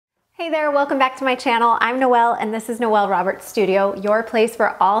Hey there, welcome back to my channel. I'm Noelle and this is Noelle Roberts Studio, your place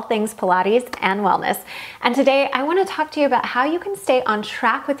for all things Pilates and wellness. And today I want to talk to you about how you can stay on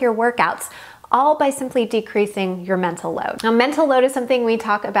track with your workouts, all by simply decreasing your mental load. Now, mental load is something we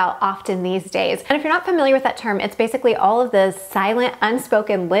talk about often these days. And if you're not familiar with that term, it's basically all of the silent,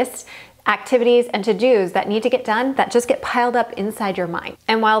 unspoken lists, activities and to-dos that need to get done that just get piled up inside your mind.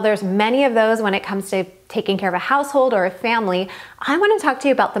 And while there's many of those when it comes to taking care of a household or a family, I want to talk to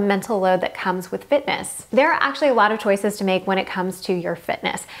you about the mental load that comes with fitness. There are actually a lot of choices to make when it comes to your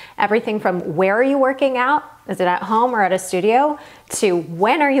fitness. Everything from where are you working out? Is it at home or at a studio? To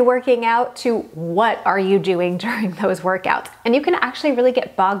when are you working out? To what are you doing during those workouts? And you can actually really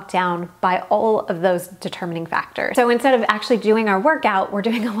get bogged down by all of those determining factors. So instead of actually doing our workout, we're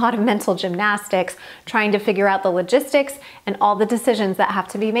doing a lot of mental gymnastics, trying to figure out the logistics and all the decisions that have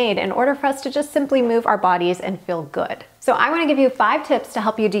to be made in order for us to just simply move our bodies and feel good. So I want to give you 5 tips to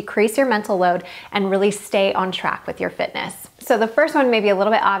help you decrease your mental load and really stay on track with your fitness. So the first one may be a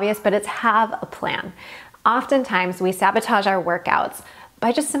little bit obvious, but it's have a plan. Oftentimes we sabotage our workouts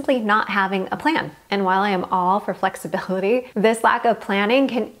by just simply not having a plan. And while I am all for flexibility, this lack of planning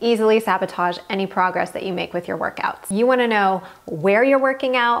can easily sabotage any progress that you make with your workouts. You wanna know where you're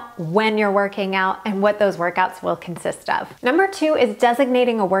working out, when you're working out, and what those workouts will consist of. Number 2 is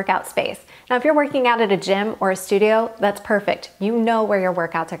designating a workout space. Now, if you're working out at a gym or a studio, that's perfect. You know where your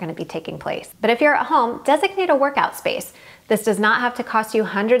workouts are gonna be taking place. But if you're at home, designate a workout space. This does not have to cost you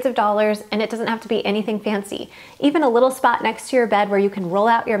hundreds of dollars, and it doesn't have to be anything fancy. Even a little spot next to your bed where you can roll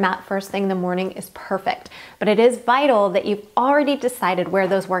out your mat first thing in the morning is perfect. But it is vital that you've already decided where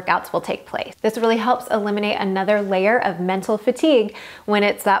those workouts will take place. This really helps eliminate another layer of mental fatigue when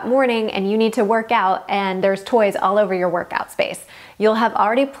it's that morning and you need to work out and there's toys all over your workout space. You'll have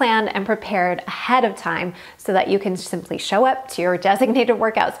already planned and prepared ahead of time so that you can simply show up to your designated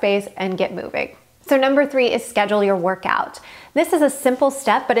workout space and get moving. So number 3 is schedule your workout. This is a simple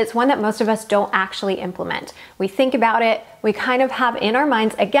step, but it's one that most of us don't actually implement. We think about it, we kind of have in our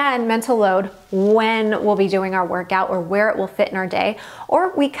minds, again, mental load, when we'll be doing our workout or where it will fit in our day,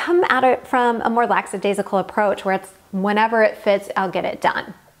 or we come at it from a more lackadaisical approach where it's whenever it fits, I'll get it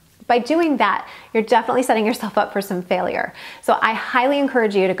done. By doing that, you're definitely setting yourself up for some failure. So I highly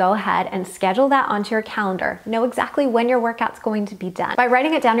encourage you to go ahead and schedule that onto your calendar. Know exactly when your workout's going to be done. By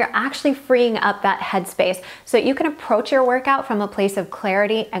writing it down, you're actually freeing up that headspace so that you can approach your workout from a place of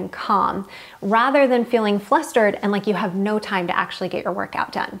clarity and calm, rather than feeling flustered and like you have no time to actually get your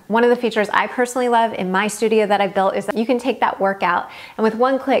workout done. One of the features I personally love in my studio that I've built is that you can take that workout and with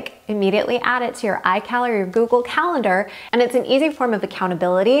one click, immediately add it to your iCal or your Google Calendar, and it's an easy form of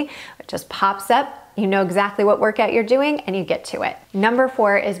accountability. It just pops up, you know exactly what workout you're doing, and you get to it. Number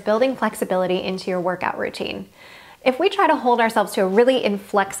 4 is building flexibility into your workout routine. If we try to hold ourselves to a really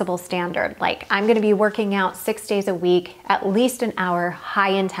inflexible standard, like I'm gonna be working out 6 days a week, at least an hour, high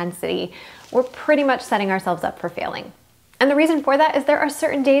intensity, we're pretty much setting ourselves up for failing. And the reason for that is there are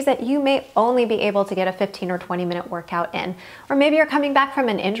certain days that you may only be able to get a 15 or 20-minute workout in. Or maybe you're coming back from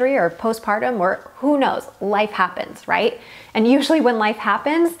an injury or postpartum, or who knows, life happens, right? And usually when life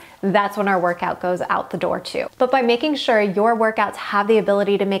happens, that's when our workout goes out the door too. But by making sure your workouts have the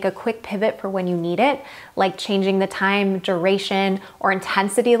ability to make a quick pivot for when you need it, like changing the time, duration, or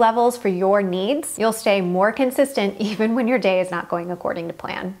intensity levels for your needs, you'll stay more consistent even when your day is not going according to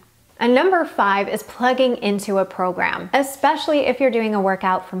plan. And number 5 is plugging into a program, especially if you're doing a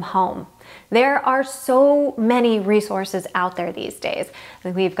workout from home. There are so many resources out there these days.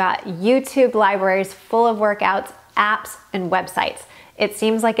 We've got YouTube libraries full of workouts, apps, and websites. It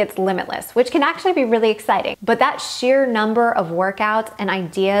seems like it's limitless, which can actually be really exciting. But that sheer number of workouts and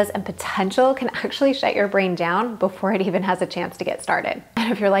ideas and potential can actually shut your brain down before it even has a chance to get started.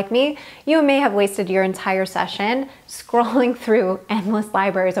 And if you're like me, you may have wasted your entire session scrolling through endless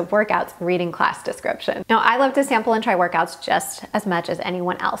libraries of workouts reading class description. Now, I love to sample and try workouts just as much as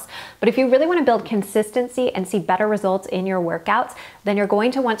anyone else. But if you really want to build consistency and see better results in your workouts, then you're going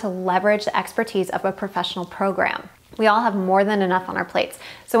to want to leverage the expertise of a professional program. We all have more than enough on our plates.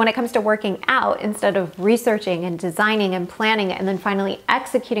 So when it comes to working out, instead of researching and designing and planning it and then finally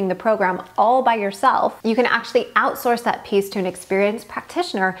executing the program all by yourself, you can actually outsource that piece to an experienced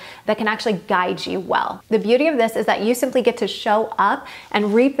practitioner that can actually guide you well. The beauty of this is that you simply get to show up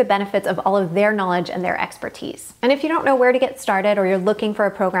and reap the benefits of all of their knowledge and their expertise. And if you don't know where to get started or you're looking for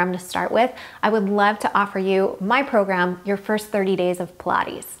a program to start with, I would love to offer you my program, Your First 30 Days of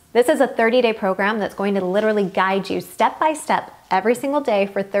Pilates. This is a 30-day program that's going to literally guide you step by step every single day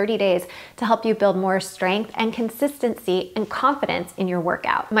for 30 days to help you build more strength and consistency and confidence in your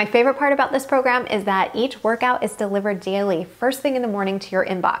workout. My favorite part about this program is that each workout is delivered daily, first thing in the morning to your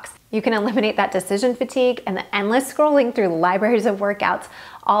inbox. You can eliminate that decision fatigue and the endless scrolling through libraries of workouts,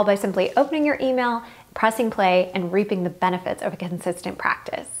 all by simply opening your email, pressing play, and reaping the benefits of a consistent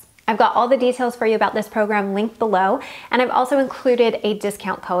practice. I've got all the details for you about this program linked below, and I've also included a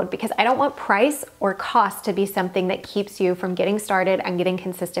discount code because I don't want price or cost to be something that keeps you from getting started and getting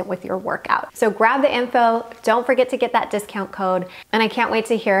consistent with your workout. So grab the info, don't forget to get that discount code, and I can't wait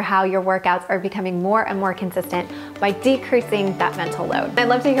to hear how your workouts are becoming more and more consistent by decreasing that mental load. I'd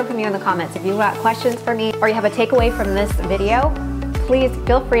love to hear from you in the comments. If you've got questions for me or you have a takeaway from this video, please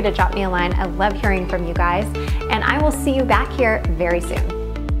feel free to drop me a line. I love hearing from you guys, and I will see you back here very soon.